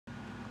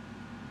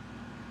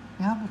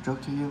Yeah, I'm a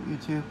joke to you,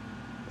 YouTube.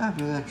 I'm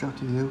really a joke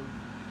to you.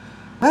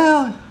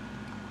 Well,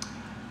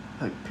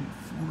 like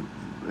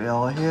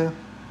Reala here.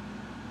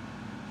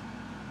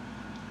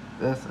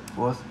 This of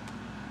course.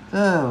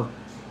 So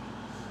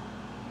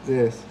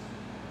this.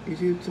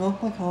 YouTube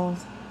drop my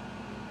calls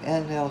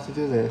and I also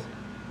do this.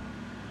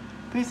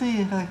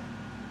 Basically I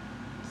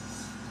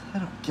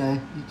don't get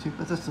it,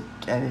 YouTube. I just don't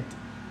get it.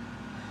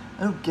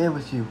 I don't get it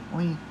with you. I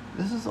mean,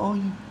 this is all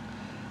you.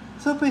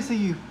 So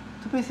basically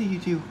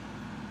YouTube,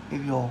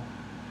 if y'all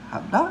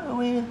have not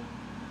aware,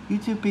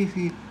 YouTube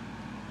basically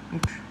I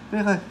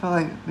feel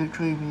like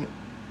betrayed me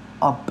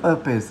on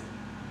purpose.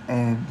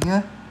 And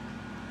yeah,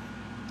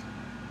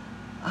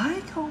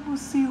 I can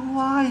almost see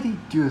why they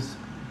do this.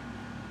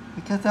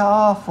 Because they're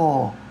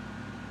awful.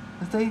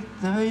 They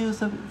use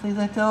things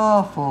like they're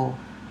awful.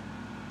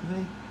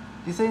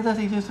 They say that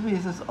they do to me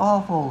is just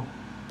awful.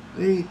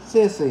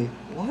 Seriously,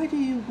 why do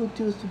you do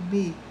this to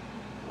me?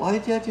 Why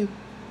did you have to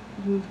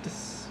do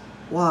this?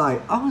 Why?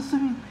 I was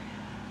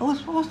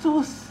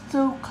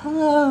so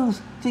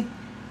close to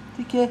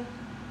get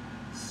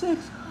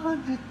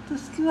 600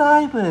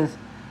 subscribers.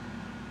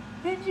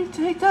 And you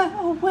take that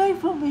away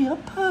from me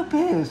on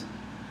purpose.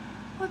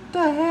 What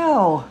the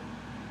hell?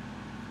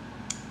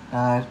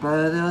 It's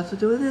better than us to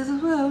do this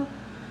as well.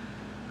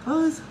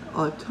 Cause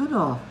I turn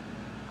off.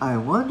 I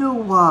wonder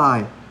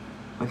why.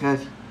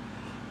 Because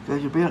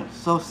you're being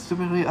so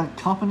stupidly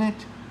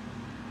incompetent.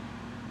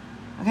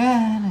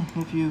 Again,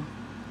 if you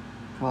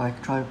try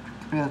to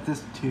compare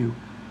this to,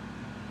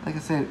 like I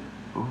said,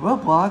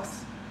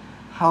 Roblox,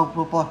 how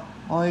Roblox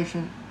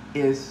moderation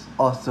is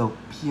also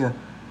pure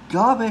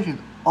garbage and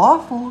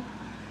awful.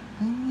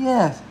 And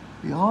yes,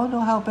 we all know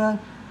how bad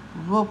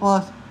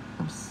Roblox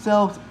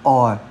themselves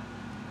are.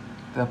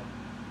 They're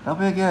not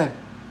very good.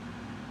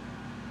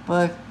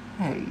 But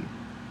hey,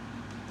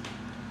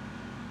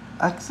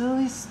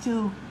 actually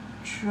still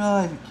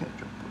try to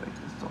catch up with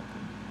or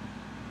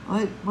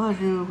something. Mind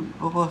you,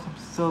 Roblox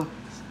themselves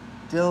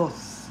still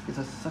is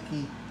a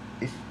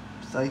sucky-ish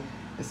site.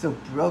 It's still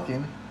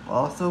broken.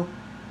 Also,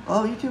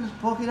 YouTube is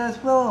broken as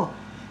well.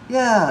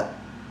 Yeah,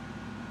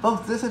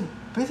 both this and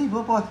basically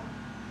Roblox.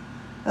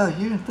 Oh,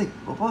 you didn't think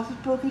Roblox is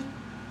broken?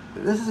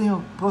 This is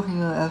even broken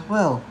as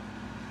well.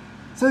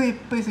 So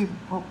basically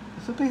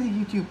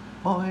YouTube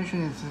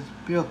moderation is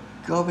just pure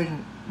garbage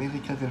mainly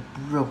because it's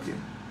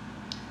broken.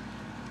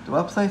 The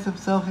website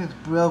themselves is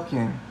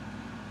broken.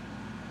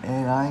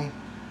 And I'm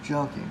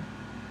joking.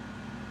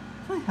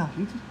 Funny how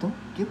YouTube don't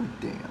give a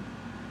damn.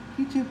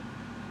 YouTube,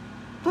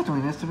 not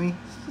doing this to me.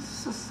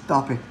 Just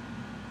stop it.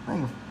 I'm not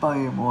even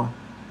funny anymore.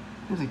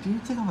 He's like, do you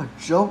think I'm a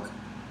joke?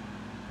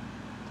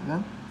 To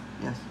them?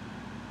 Yes.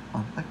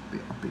 I'm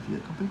basically a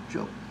complete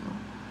joke, you know.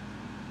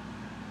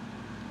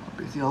 I'm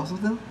basically also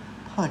the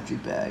punching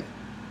bag.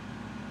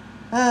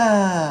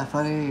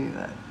 Funny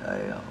that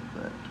I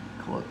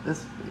called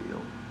this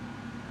video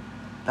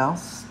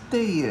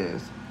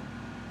downstairs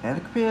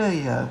in the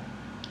area.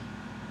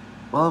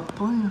 Well,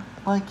 putting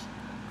my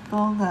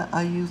phone that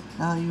I use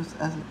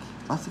as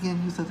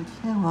a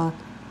camera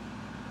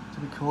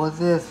to record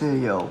this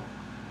video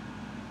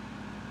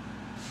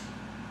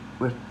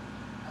with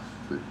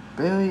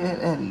Barry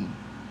and Eddie.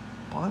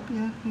 Probably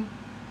Eddie,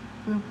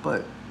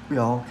 but we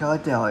all kinda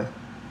doubt it.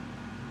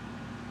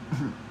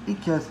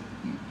 because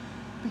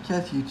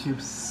YouTube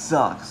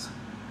sucks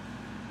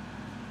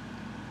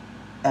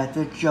at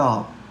their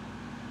job.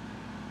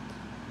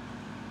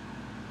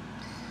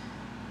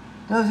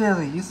 No,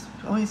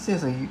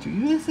 seriously, YouTube,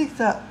 you really think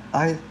that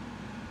I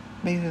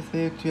made this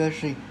video to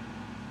actually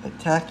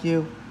attack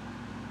you?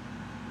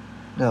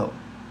 No.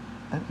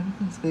 I'm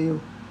making this video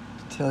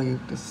to tell you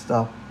to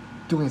stop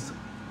doing so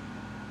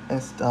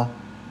and stop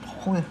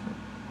pointing.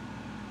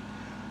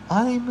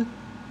 I'm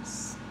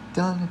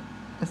done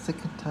and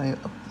sick and tired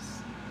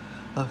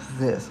of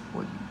this,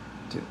 what you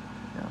do,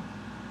 you know?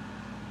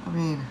 I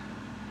mean,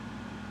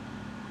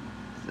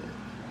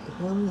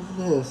 what is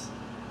this?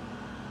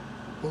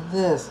 And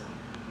this.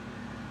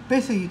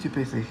 Basically,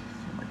 YouTube,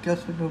 my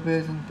guts for no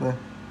reason, but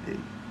hey.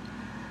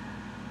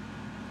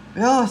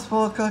 We all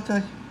small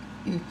contact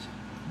each.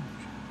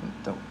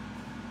 Don't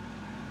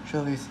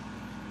show these.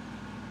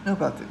 No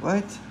about it,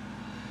 right?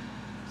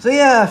 So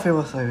yeah, if you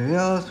want to like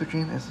videos,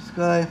 switching and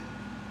subscribe.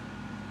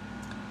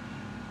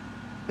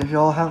 If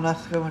y'all have not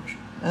subscribed,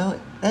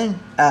 and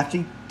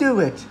actually do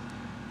it.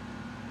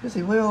 Just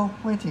see what you're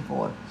waiting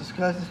for.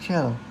 Subscribe to the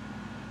channel.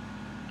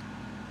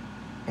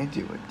 And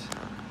do it.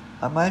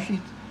 I'm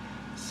actually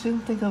soon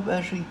think of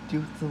actually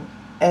do some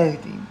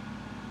editing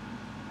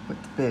with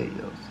the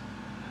videos.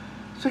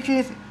 Switch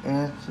it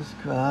and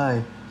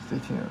subscribe. Stay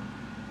tuned.